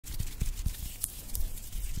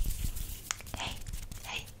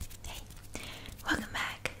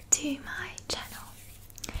to my channel.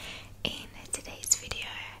 In today's video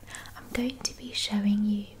I'm going to be showing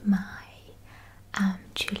you my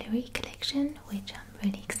jewellery collection, which I'm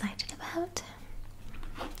really excited about.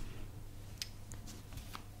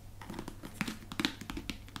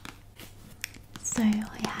 So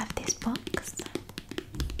I have this box.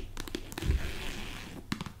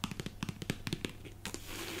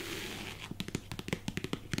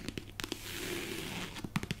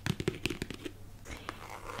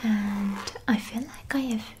 And I feel like I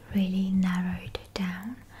have really narrowed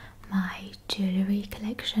down my jewellery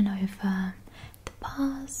collection over the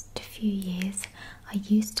past few years. I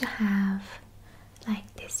used to have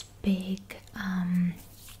like this big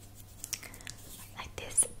like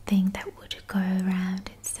this thing that would go around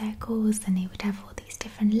in circles, and it would have all these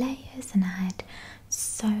different layers, and I had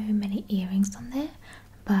so many earrings on there.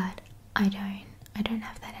 But I don't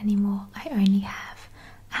have that anymore. I only have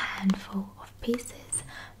a handful of pieces,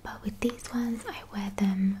 but with these ones I wear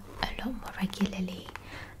them a lot more regularly,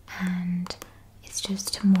 and it's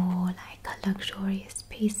just more like luxurious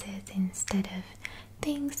pieces instead of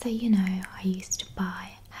things that, you know, I used to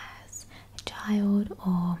buy as a child,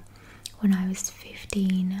 or when I was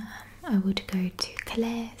 15 I would go to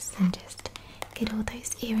Claire's and just get all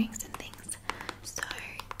those earrings and things. So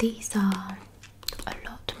these are a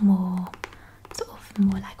lot more sort of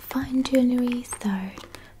more like fine jewellery, so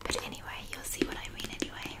but anyway, you'll see what I mean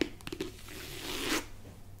anyway.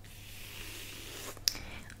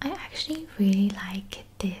 I actually really like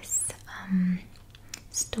this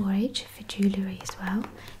storage for jewellery as well,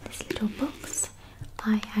 this little box.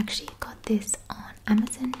 I actually got this on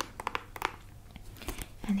Amazon,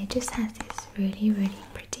 and it just has this really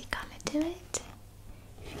pretty colour to it,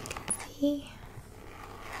 if you can see.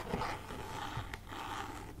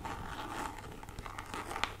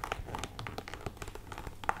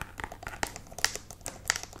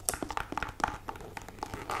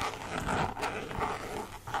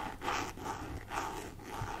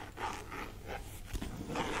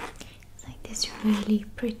 It's like this really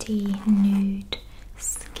pretty nude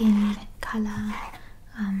skin colour,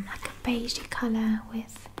 like a beigey colour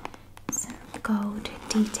with some gold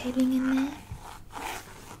detailing in there.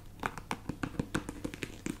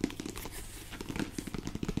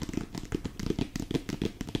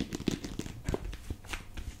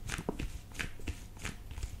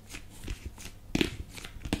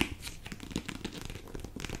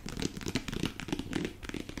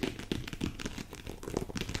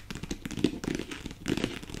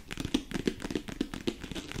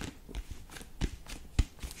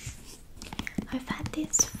 I've had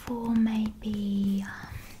this for maybe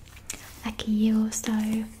like a year or so.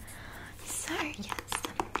 So yes,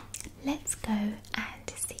 let's go and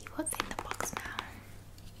see what's in the box now.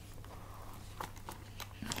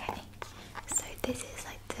 Okay, so this is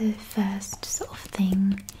like the first sort of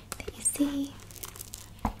thing that you see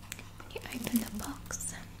when you open the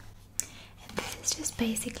box. And this is just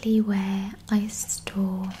basically where I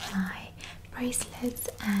store my bracelets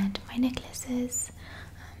and my necklaces.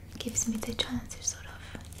 Gives me the chance to sort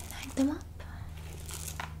of hang them up.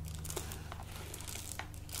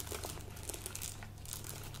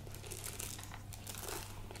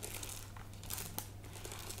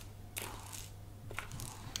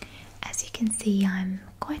 As you can see, I'm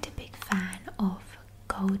quite a big fan of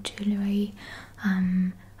gold jewellery.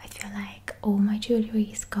 I feel like all my jewellery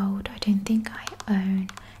is gold. I don't think I own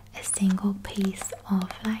a single piece of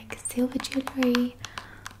like silver jewellery,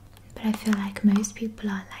 but I feel like most people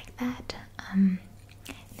are like that.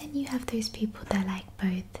 Then you have those people that like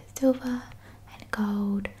both silver and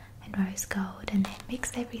gold and rose gold, and they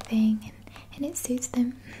mix everything and it suits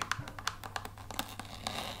them.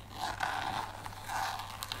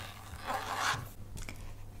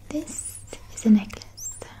 This is a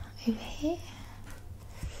necklace over here,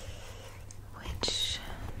 which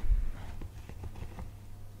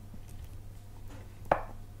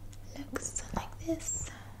looks like this.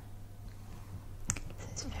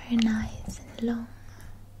 It's very nice and long.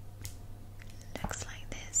 Looks like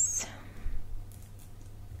this.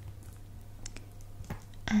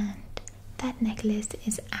 And that necklace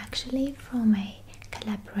is actually from a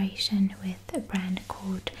collaboration with a brand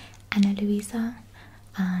called Ana Luisa.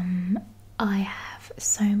 I have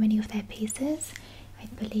so many of their pieces. I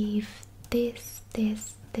believe this,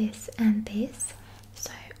 and this.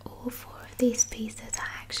 So all four of these pieces are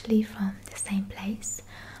actually from the same place.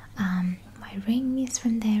 My ring is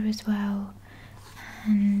from there as well,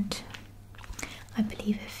 and I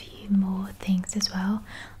believe a few more things as well.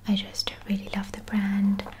 I just really love the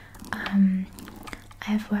brand. I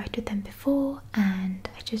have worked with them before, and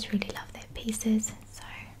I just really love their pieces. So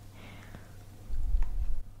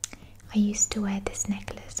I used to wear this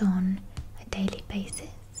necklace on a daily basis,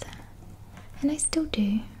 and I still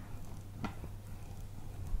do.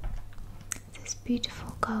 This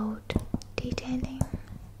beautiful gold detailing.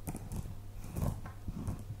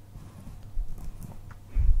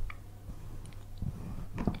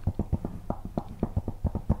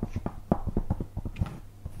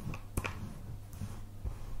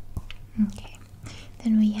 Okay,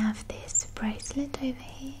 then we have this bracelet over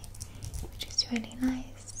here, which is really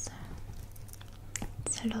nice.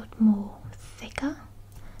 It's a lot more thicker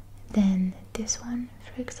than this one,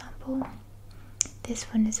 for example. This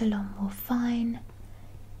one is a lot more fine,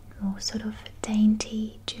 more sort of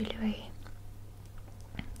dainty jewellery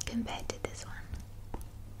compared to this one.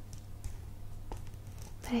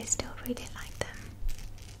 But I still really like them.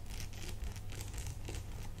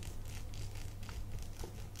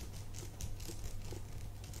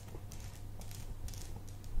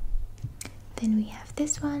 Then we have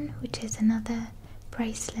this one, which is another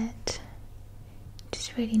bracelet, which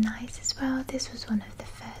is really nice as well. This was one of the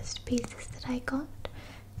first pieces that I got.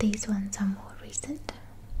 These ones are more recent.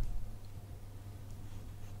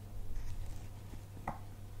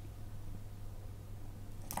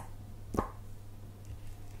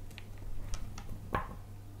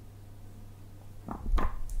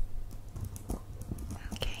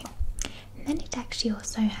 Okay, and then it actually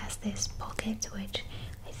also has this pocket, which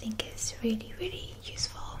I think is really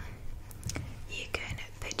useful. You can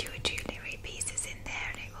put your jewellery pieces in there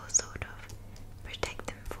and it will sort of protect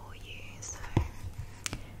them for you. So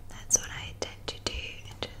that's what I tend to do,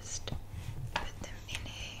 and just put them in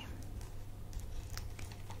here.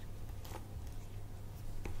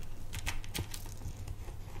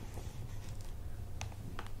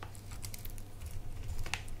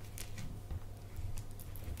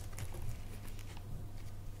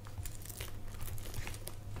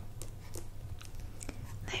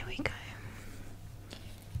 There we go.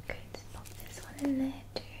 Good, pop this one in there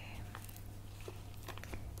too.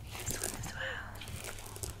 This one as well.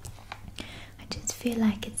 I just feel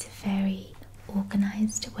like it's a very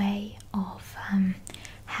organised way of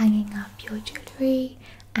hanging up your jewellery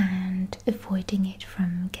and avoiding it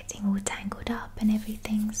from getting all tangled up and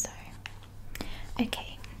everything. So,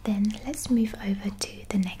 okay, then let's move over to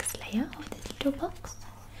the next layer of this little box,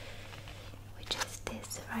 which is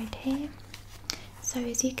this right here. So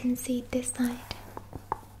as you can see, this side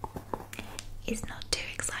is not too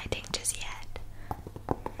exciting just yet.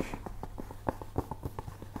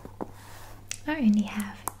 I only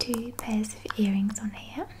have 2 pairs of earrings on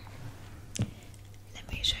here. Let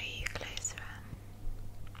me show you closer.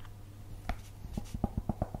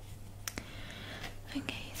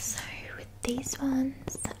 Okay, so with these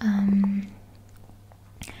ones,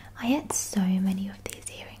 I had so many of these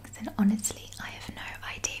earrings, and honestly I have no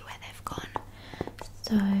idea where they've gone.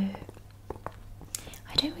 So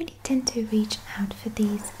I don't really tend to reach out for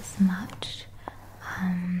these as much.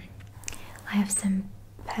 I have some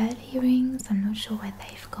pearl earrings. I'm not sure where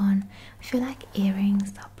they've gone. I feel like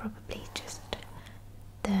earrings are probably just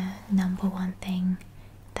the #1 thing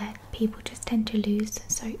that people just tend to lose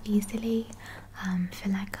so easily. I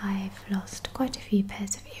feel like I've lost quite a few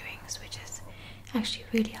pairs of earrings, which is actually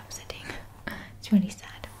really upsetting. It's really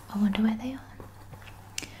sad. I wonder where they are.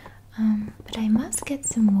 But I must get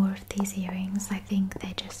some more of these earrings. I think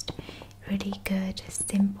they're just really good,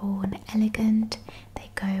 simple and elegant. They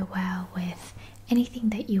go well with anything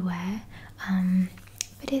that you wear,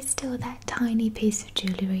 but it's still that tiny piece of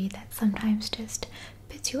jewellery that sometimes just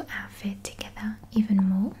puts your outfit together even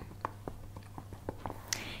more.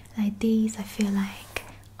 Like these, I feel like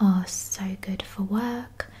are so good for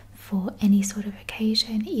work, for any sort of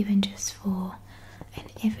occasion, even just for an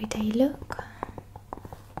everyday look.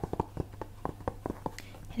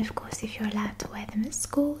 And of course, if you're allowed to wear them at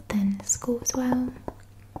school, then school as well,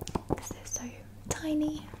 because they're so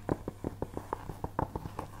tiny.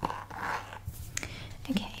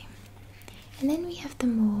 Okay, and then we have the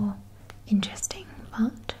more interesting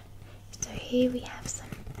part. So here we have some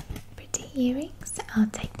pretty earrings. I'll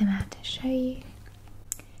take them out and show you.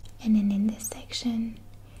 And then in this section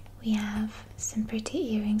we have some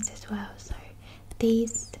pretty earrings as well. So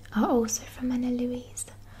these are also from Anna Louise,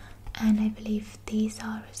 and I believe these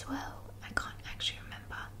are as well. I can't actually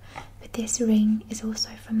remember, but this ring is also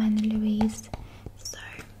from Anna Louise. So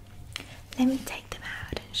let me take them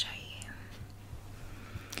out and show you.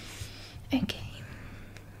 Okay,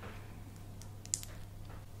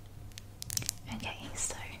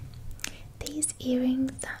 so these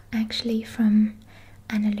earrings are actually from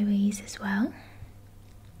Anna Louise as well.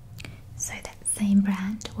 So that same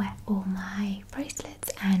brand where all my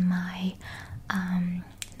bracelets and my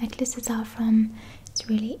necklaces are from. It's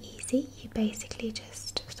really easy. You basically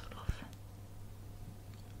just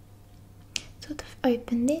sort of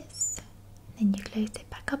open this, then you close it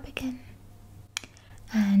back up again,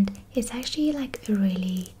 and it's actually like a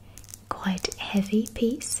really quite heavy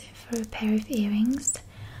piece for a pair of earrings,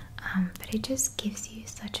 but it just gives you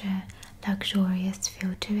such a luxurious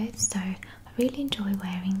feel to it, so I really enjoy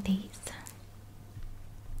wearing these.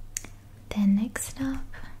 Then next up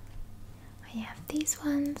I have these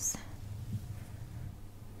ones,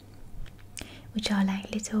 which are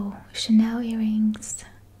like little Chanel earrings.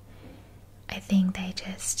 I think they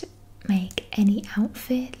just make any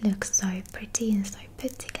outfit look so pretty and so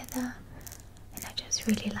put together, and I just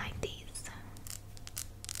really like these.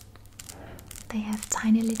 They have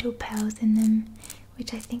tiny little pearls in them,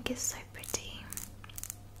 which I think is so pretty.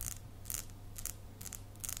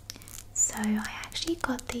 So I actually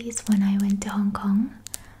got these when I went to Hong Kong,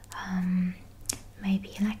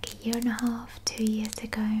 maybe like a year and a half, 2 years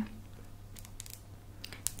ago.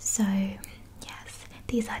 So yes,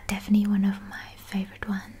 these are definitely one of my favorite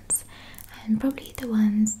ones, and probably the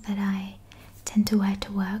ones that I tend to wear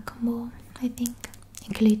to work more, I think,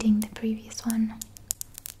 including the previous one.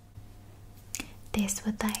 This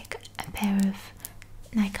with like a pair of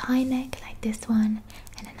like high neck like this one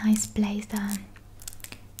and a nice blazer.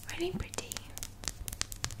 Really pretty.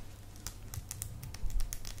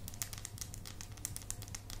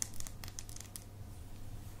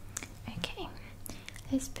 Okay,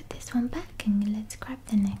 let's put this one back and let's grab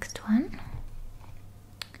the next one.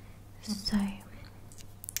 So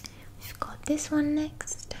we've got this one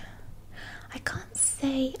next. I can't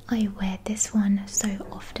say I wear this one so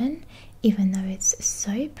often, even though it's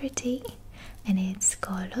so pretty and it's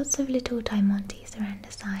got lots of little diamantes around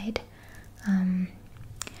the side.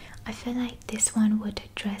 I feel like this one would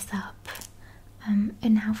dress up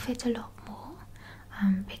an outfit a lot more,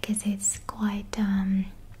 because it's quite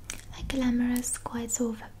like glamorous, quite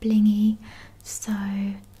sort of blingy. So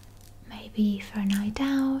maybe for a night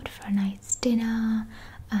out, for a night's dinner,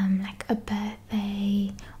 like a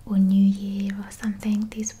birthday or New Year or something,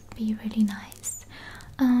 these would be really nice.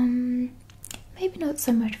 Maybe not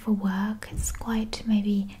so much for work, it's quite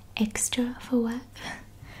maybe extra for work,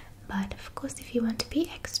 but of course if you want to be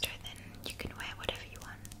extra then you can wear whatever you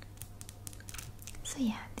want. So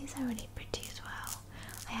yeah, these are really pretty as well.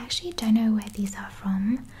 I actually don't know where these are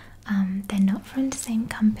from. They're not from the same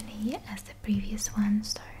company as the previous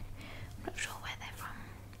ones, so I'm not sure where they're from.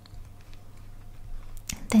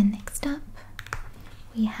 Then next up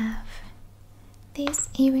we have these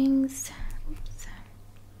earrings. Oops.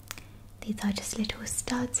 These are just little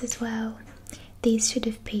studs as well. These should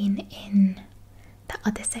have been in the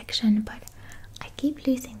other section, but I keep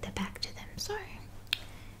losing the back to them, so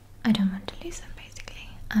I don't want to lose them basically.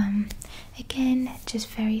 Again, just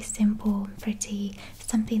very simple, pretty,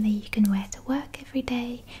 something that you can wear to work every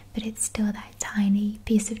day, but it's still that tiny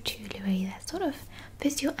piece of jewellery that sort of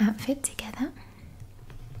puts your outfit together.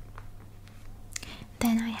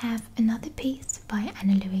 Then I have another piece by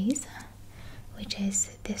Anna Louise, which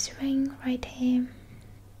is this ring right here.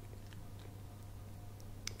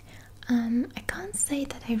 I can't say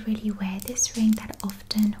that I really wear this ring that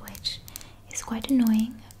often, which is quite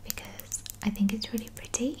annoying because I think it's really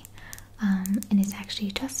pretty, and it's actually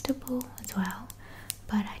adjustable as well.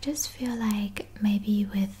 But I just feel like maybe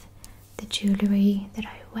with the jewellery that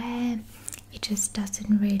I wear, it just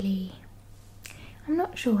doesn't really, I'm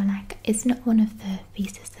not sure, like it's not one of the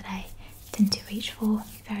pieces that I tend to reach for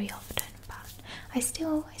very often, but I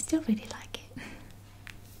still really like it.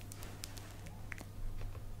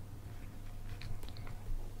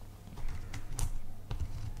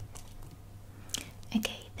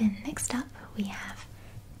 Okay, then next up we have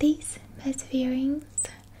these pairs of earrings.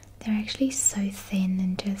 They're actually so thin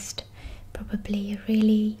and just probably a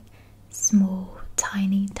really small,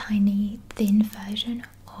 tiny thin version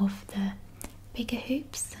of the bigger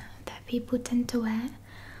hoops that people tend to wear.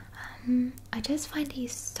 I just find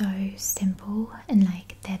these so simple and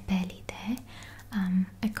like they're barely there.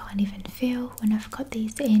 I can't even feel when I've got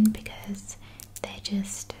these in because they're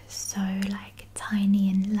just so like tiny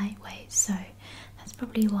and lightweight, so that's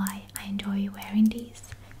probably why I enjoy wearing these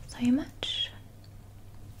so much.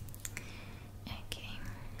 Okay,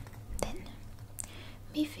 then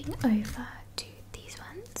moving over to these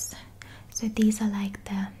ones. So these are like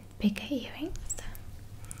the bigger earrings.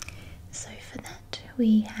 So for that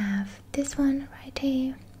we have this one right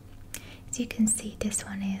here. As you can see, this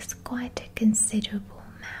one is quite a considerable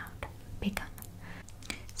amount bigger.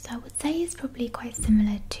 So I would say it's probably quite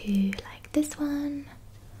similar to like this one.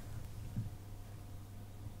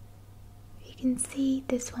 You can see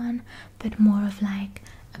this one, but more of like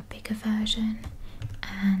a bigger version.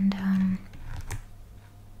 and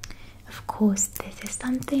of course this is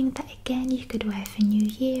something that again you could wear for New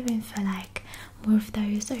Year and for like more of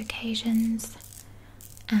those occasions.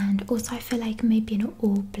 And also I feel like maybe an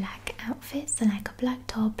all black outfit, so like a black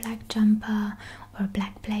top, black jumper, or a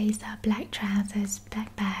black blazer, black trousers,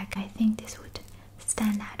 black bag. I think this would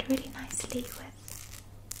stand out really nicely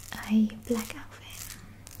with a black outfit.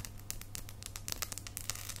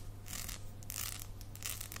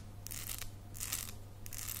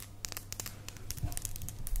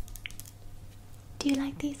 Do you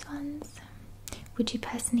like these ones? Would you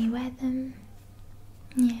personally wear them?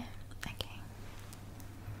 Yeah, okay.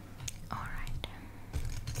 Alright.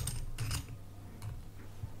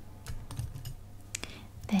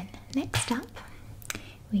 Then next up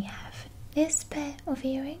we have this pair of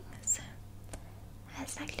earrings. It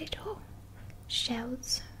has like little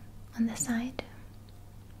shells on the side.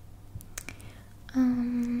 I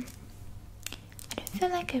don't feel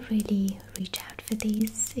like I really reach out for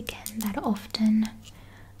these again that often,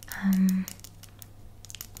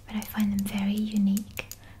 but I find them very unique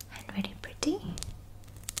and really pretty.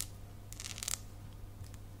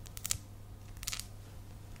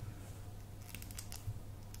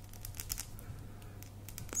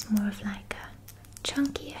 It's more of like a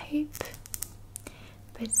chunky hoop,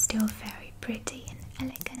 but still very pretty and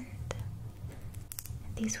elegant.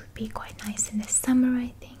 These would be quite nice in the summer,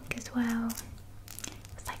 I think, as well.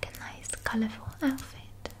 It's like a nice colourful outfit.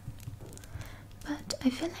 But I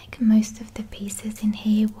feel like most of the pieces in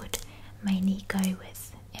here would mainly go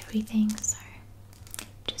with everything, so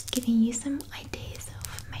just giving you some ideas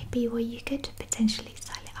of maybe what you could potentially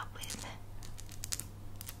style it up with.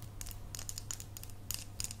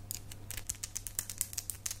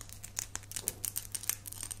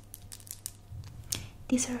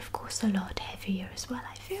 These are of course a lot heavier as well,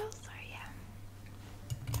 I feel, so yeah.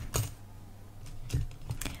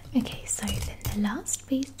 Okay, so then the last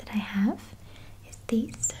piece that I have is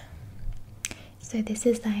these. So this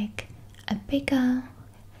is like a bigger,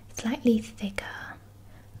 slightly thicker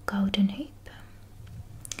golden hoop.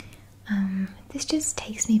 This just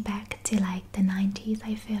takes me back to like the 90s.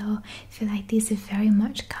 I feel like these have very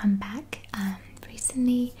much come back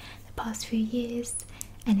recently, the past few years,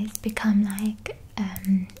 and it's become like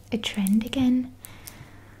a trend again.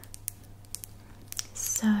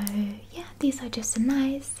 So yeah, these are just a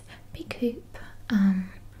nice big hoop. I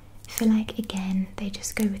feel like again they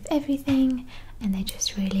just go with everything and they're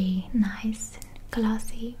just really nice and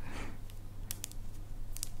classy.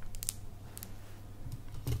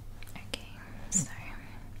 Okay, so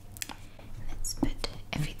let's put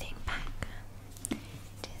everything back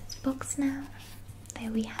into this box now.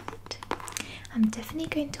 There we have it. I'm definitely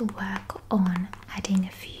going to work on adding a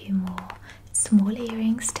few more small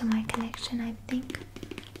earrings to my collection, I think.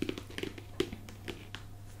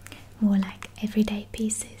 More like everyday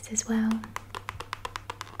pieces as well.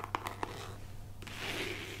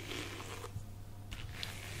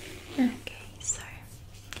 Okay, so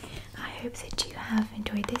I hope that you have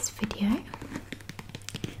enjoyed this video.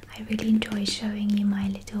 I really enjoy showing you my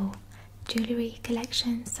little jewellery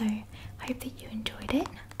collection, so I hope that you enjoyed it.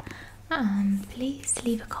 Please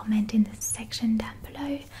leave a comment in the section down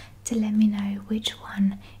below to let me know which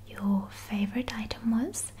one your favourite item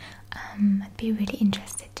was. I'd be really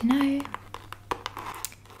interested to know.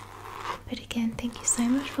 But again, thank you so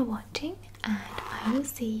much for watching, and I will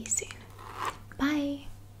see you soon. Bye!